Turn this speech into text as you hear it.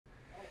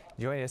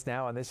Joining us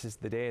now, and this is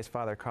the day, is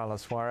Father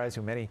Carlos Suarez,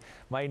 who many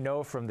might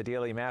know from the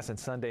daily Mass and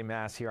Sunday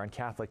Mass here on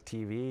Catholic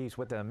TV. He's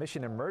with the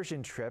Mission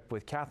Immersion trip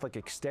with Catholic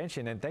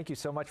Extension, and thank you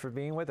so much for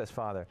being with us,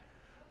 Father.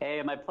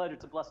 Hey, my pleasure.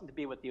 It's a blessing to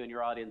be with you and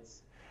your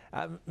audience.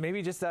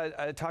 Maybe just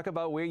talk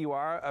about where you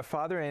are,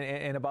 Father,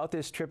 and about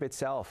this trip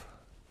itself.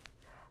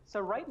 So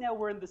right now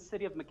we're in the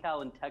city of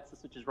McAllen,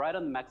 Texas, which is right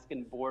on the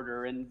Mexican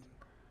border. And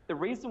the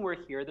reason we're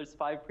here, there's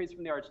 5 priests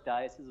from the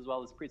Archdiocese, as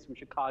well as priests from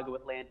Chicago,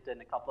 Atlanta,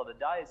 and a couple of the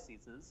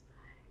dioceses.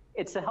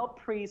 It's to help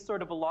priests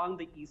sort of along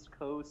the East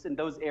Coast and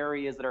those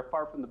areas that are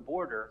far from the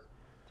border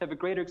to have a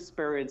greater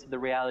experience of the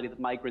reality that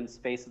migrants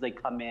face as they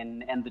come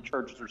in and the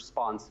Church's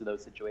response to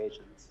those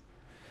situations.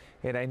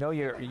 And I know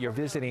you're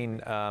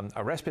visiting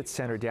a respite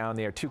center down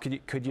there too.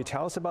 Could you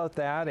tell us about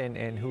that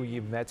and who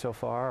you've met so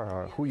far,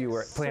 or who you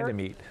were planning to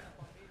meet?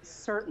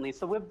 Certainly.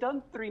 So we've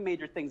done 3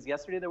 major things.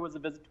 Yesterday there was a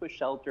visit to a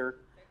shelter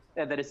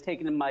that has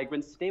taken in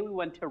migrants. Today we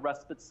went to a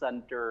respite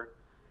center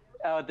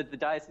that the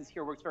diocese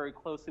here works very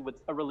closely with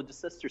a religious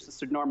sister,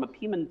 Sister Norma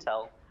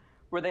Pimentel,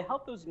 where they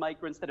help those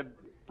migrants that have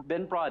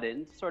been brought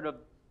in to sort of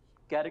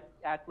get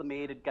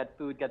acclimated, get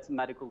food, get some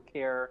medical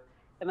care,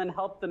 and then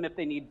help them if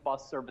they need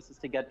bus services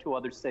to get to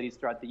other cities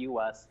throughout the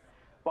U.S.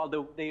 while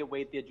they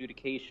await the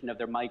adjudication of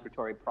their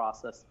migratory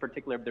process,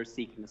 particularly if they're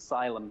seeking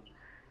asylum.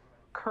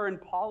 Current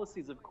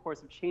policies, of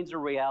course, have changed the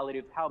reality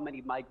of how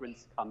many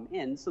migrants come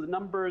in. So the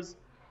numbers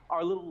are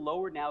a little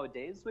lower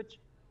nowadays, which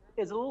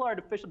is a little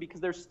artificial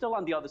because they're still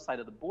on the other side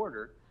of the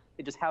border.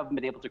 They just haven't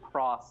been able to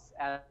cross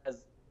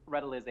as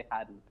readily as they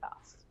had in the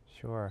past.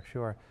 Sure,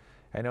 sure.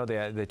 I know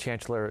the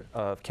Chancellor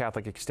of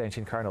Catholic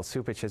Extension, Cardinal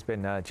Suarez, has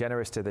been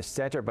generous to the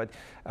center, but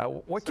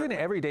what can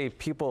everyday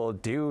people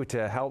do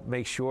to help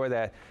make sure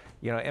that,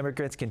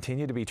 immigrants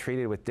continue to be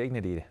treated with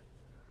dignity?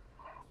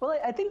 Well,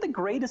 I think the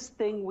greatest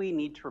thing we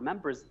need to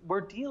remember is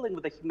we're dealing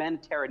with a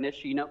humanitarian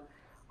issue.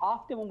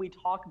 Often when we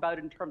talk about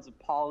it in terms of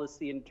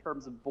policy, in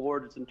terms of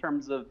borders, in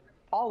terms of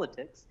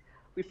politics,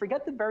 we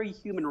forget the very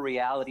human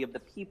reality of the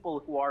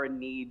people who are in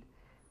need,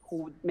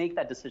 who make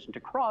that decision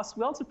to cross.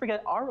 We also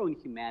forget our own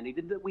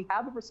humanity, that we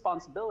have a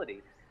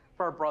responsibility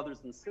for our brothers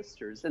and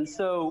sisters. And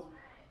so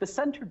the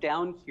center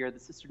down here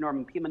that Sister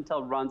Norma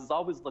Pimentel runs is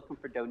always looking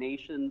for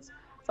donations.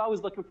 It's always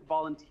looking for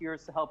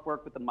volunteers to help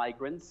work with the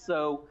migrants.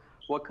 So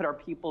what could our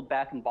people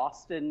back in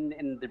Boston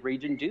and the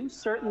region do?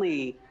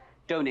 Certainly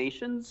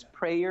donations,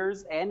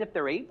 prayers, and if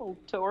they're able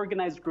to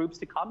organize groups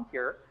to come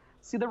here,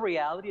 see the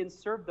reality and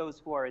serve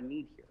those who are in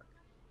need here.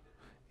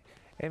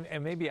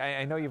 And maybe,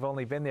 I know you've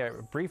only been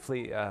there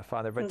briefly,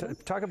 Father,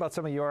 but talk about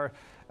some of your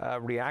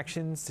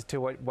reactions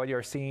to what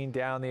you're seeing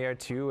down there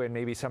too, and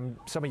maybe some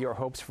of your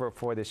hopes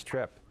for this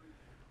trip.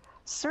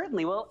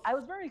 Certainly. Well, I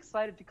was very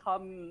excited to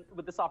come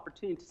with this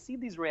opportunity to see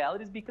these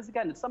realities because,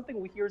 again, it's something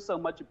we hear so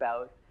much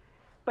about,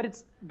 but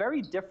it's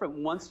very different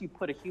once you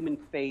put a human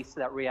face to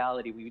that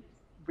reality we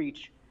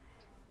reach.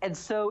 And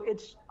so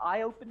it's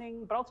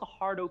eye-opening, but also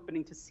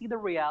heart-opening to see the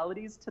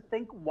realities, to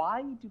think,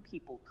 why do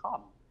people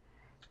come?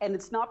 And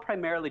it's not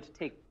primarily to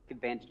take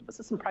advantage of the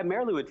system.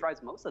 Primarily what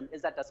drives most of them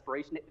is that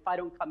desperation. If I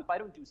don't come, if I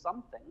don't do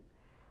something,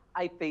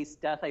 I face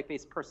death, I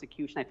face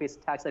persecution, I face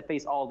attacks, I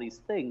face all these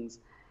things.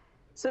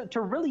 So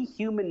to really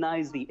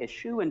humanize the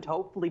issue and to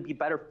hopefully be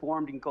better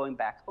formed in going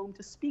back home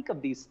to speak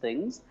of these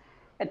things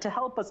and to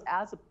help us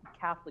as a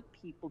Catholic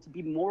people to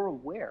be more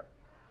aware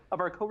of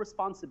our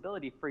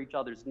co-responsibility for each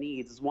other's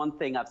needs is one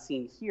thing I've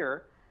seen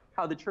here,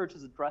 how the Church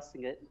is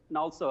addressing it, and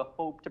also a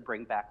hope to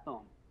bring back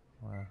home.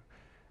 Wow.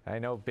 I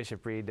know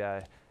Bishop Reed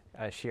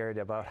shared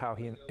about how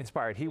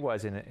inspired he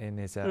was in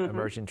his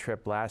immersion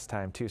trip last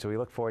time too. So we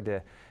look forward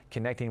to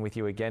connecting with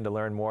you again to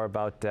learn more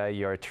about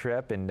your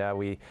trip, and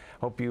we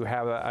hope you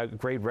have a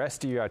great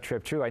rest of your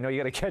trip too. I know you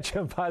got to catch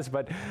a bus,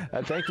 but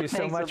thank you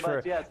so much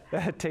for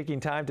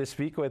taking time to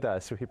speak with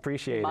us. We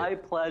appreciate it. My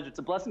pleasure. It's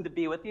a blessing to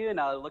be with you, and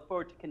I look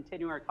forward to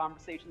continuing our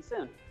conversation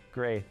soon.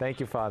 Great. Thank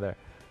you, Father.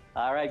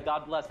 All right.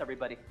 God bless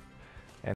everybody.